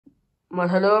Well,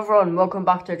 hello everyone, welcome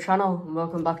back to the channel and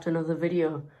welcome back to another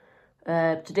video.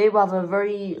 Today we have a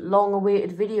very long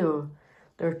awaited video,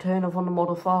 the return of On The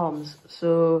Model Farms.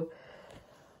 So,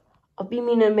 I've been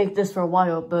meaning to make this for a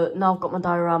while, but now I've got my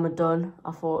diorama done,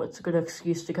 I thought it's a good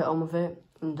excuse to get on with it.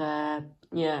 And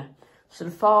yeah, so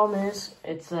the farm it's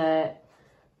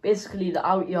basically the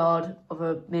outyard of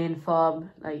a main farm,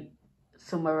 like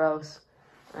somewhere else.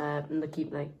 And they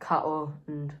keep like cattle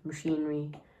and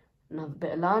machinery and have a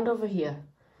bit of land over here.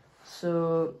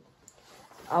 So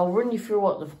I'll run you through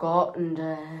what they've got and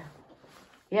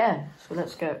yeah, so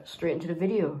let's get straight into the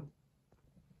video.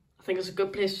 I think it's a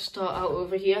good place to start out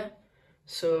over here.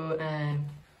 So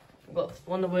we've got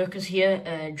one of the workers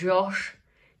here, Josh.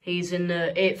 He's in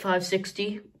the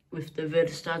 8560 with the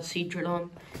Vertistad seed drill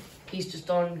on. He's just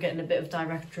on getting a bit of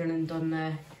direct drilling done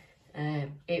there.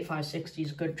 8560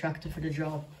 is a good tractor for the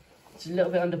job. It's a little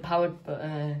bit underpowered, but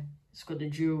it's got the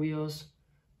dual wheels,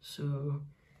 so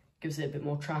gives it a bit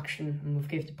more traction, and we've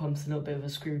gave the pumps a little bit of a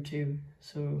screw too,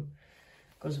 so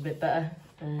it goes a bit better.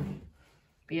 But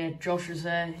yeah, Josh is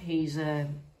there. He's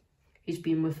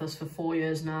been with us for 4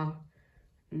 years now,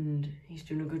 and he's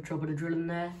doing a good job of the drilling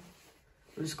there.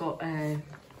 We've just got the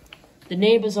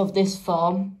neighbours of this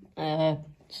farm,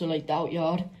 so like the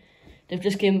outyard. They've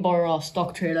just given borrow our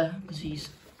stock trailer because he's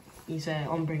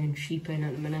on bringing sheep in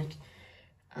at the minute,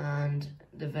 and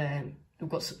they've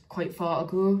got quite far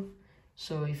to go,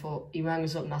 so he rang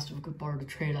us up and asked if we could borrow the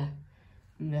trailer,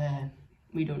 and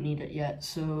we don't need it yet,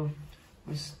 so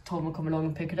we just told him to come along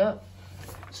and pick it up.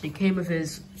 So he came with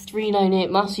his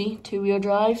 398 Massey 2-wheel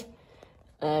drive.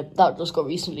 That just got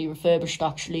recently refurbished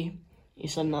actually. He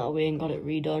sent that away and got it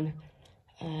redone.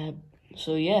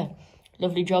 So yeah,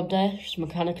 lovely job there. Just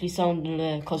mechanically sound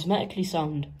and cosmetically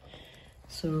sound.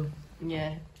 So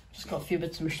yeah, just got a few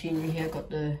bits of machinery here. Got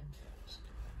the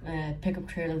pickup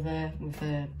trailer there with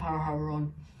a power harrow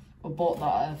on. I bought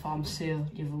that at a farm sale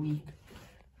the other week.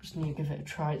 Just need to give it a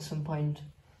try at some point.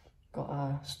 Got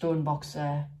a stone box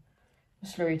there, a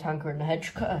slurry tanker and a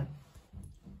hedge cutter.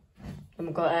 And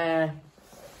we've got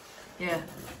yeah,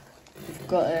 we've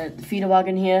got the feeder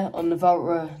wagon here on the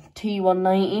Valtra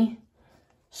T190.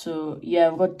 So yeah,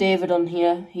 we've got David on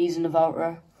here. He's in the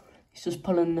Valtra. He's just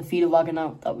pulling the feeder wagon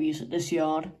out that we use at this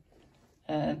yard.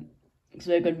 So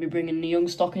they're going to be bringing the young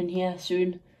stock in here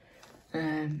soon.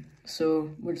 So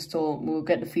we just thought we'll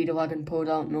get the feeder wagon pulled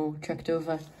out and all checked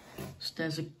over. So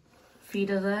there's a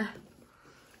feeder there.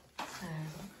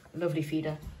 Lovely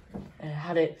feeder.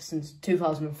 Had it since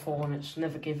 2004 and it's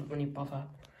never gave up any bother.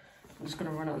 I'm just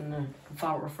going to run it on the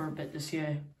Valtra for a bit this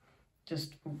year.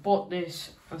 Just bought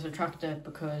this as a tractor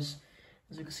because,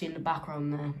 as you can see in the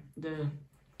background there, the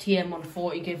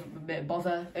TM140 gave up a bit of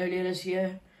bother earlier this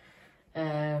year.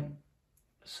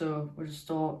 So we just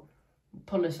thought,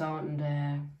 pull this out and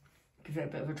give it a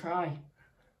bit of a try.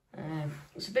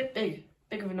 It's a bit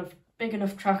big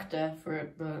enough tractor for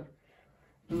it, but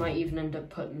we might even end up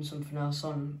putting something else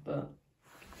on. But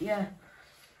yeah,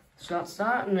 so that's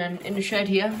that. And then in the shed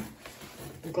here,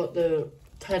 we've got the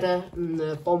Tedder and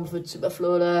the Bomford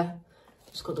Superflow there.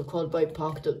 Just got the quad bike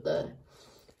parked up there.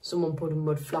 Someone put a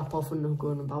mud flap off when they're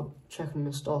going about checking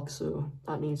the stock, so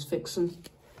that needs fixing.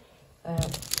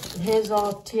 And here's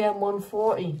our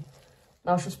TM140.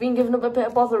 Now she's been giving up a bit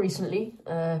of bother recently,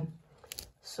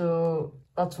 so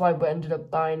that's why we ended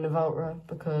up buying the Valtra,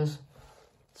 because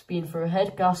it's been for a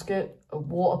head gasket, a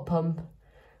water pump,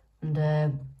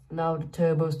 and now the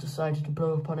turbo's decided to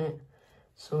blow up on it.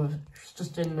 So it's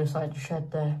just in the side of the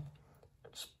shed there.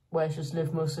 It's where she's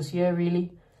lived most this year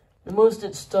really. The most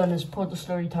it's done is put the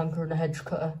slurry tanker and a hedge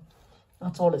cutter.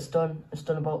 That's all it's done. It's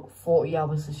done about 40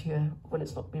 hours this year when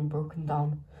it's not been broken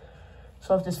down.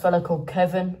 So I have this fella called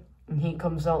Kevin, and he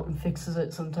comes out and fixes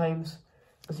it sometimes.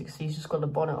 As you can see, he's just got the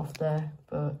bonnet off there,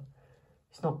 but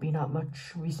he's not been out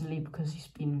much recently because he's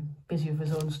been busy with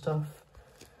his own stuff.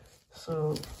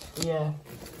 So yeah,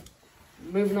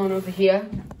 moving on over here,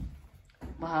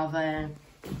 we have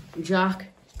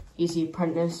Jack. He's the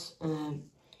apprentice.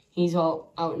 He's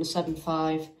all out in the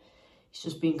 7.5. He's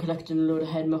just been collecting a load of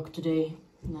head muck today.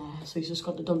 So he's just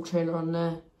got the dump trailer on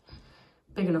there.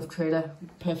 Big enough trailer,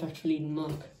 perfect for leading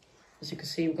muck. As you can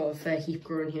see, we've got a fair heap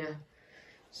growing here.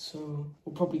 So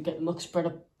we'll probably get the muck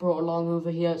spreader brought along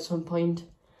over here at some point.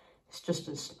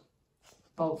 It's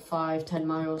about 5-10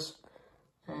 miles.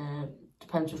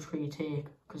 Depends which way you take.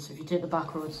 Because if you take the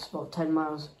back roads, it's about 10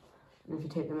 miles. And if you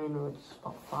take the main roads, it's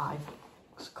about 5.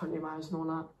 It's country miles and all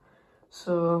that.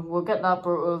 So we'll get that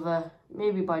brought over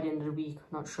maybe by the end of the week,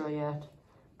 not sure yet.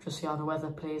 Just see how the weather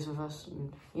plays with us,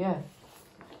 and yeah.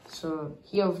 So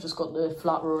here we've just got the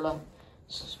flat roller,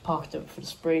 it's just parked up for the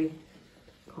spring.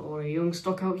 Got our young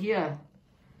stock out here,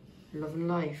 loving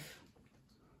life.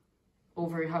 All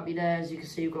very happy there. As you can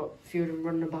see, we've got a few of them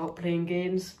running about playing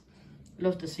games.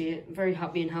 Love to see it. Very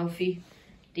happy and healthy.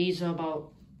 These are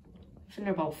about, I think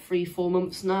they're about 3-4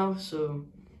 months now, so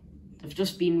they've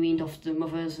just been weaned off the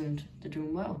mothers and they're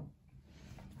doing well.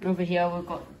 And over here we've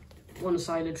got one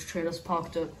silage trailers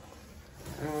parked up,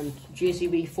 and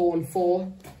JCB 4 and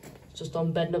 4 just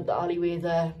on bedding up the alleyway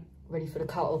there, ready for the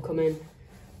cattle to come in.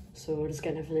 So we're just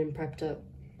getting everything prepped up.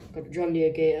 Got a John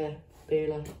Deere Gator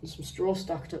baler and some straw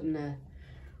stacked up in there.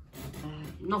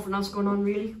 Nothing else going on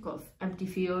really. Got an empty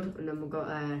field, and then we've got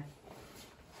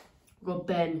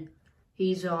Ben.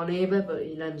 He's our neighbour, but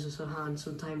he lends us a hand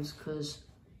sometimes because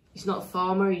he's not a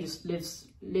farmer. He just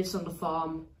lives on the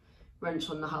farm, rents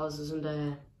on the houses,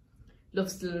 and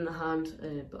loves to lend a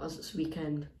hand. But as it's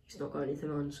weekend, he's not got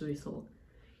anything on, so we thought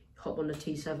hop on the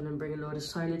T7 and bring a load of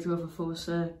silage over for us.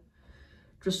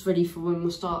 Just ready for when we'll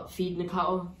start feeding the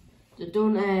cattle. They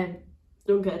don't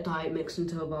get a diet mix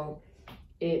until about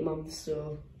 8 months,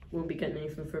 so won't be getting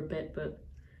anything for a bit, but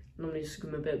normally just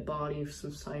give them a bit of barley with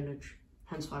some silage,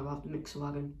 hence why we'll have the mixer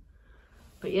wagon.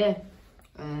 But yeah,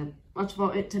 that's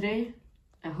about it today.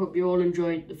 I hope you all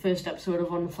enjoyed the first episode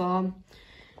of On the Farm.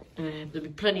 There'll be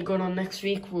plenty going on next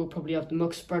week. We'll probably have the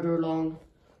muck spreader along.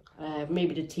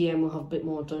 Maybe the TM will have a bit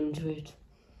more done to it.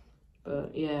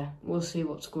 But yeah, we'll see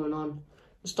what's going on.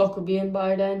 The stock will be in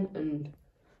by then, and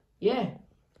yeah.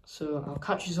 So I'll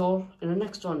catch you all in the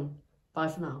next one. Bye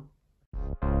for now.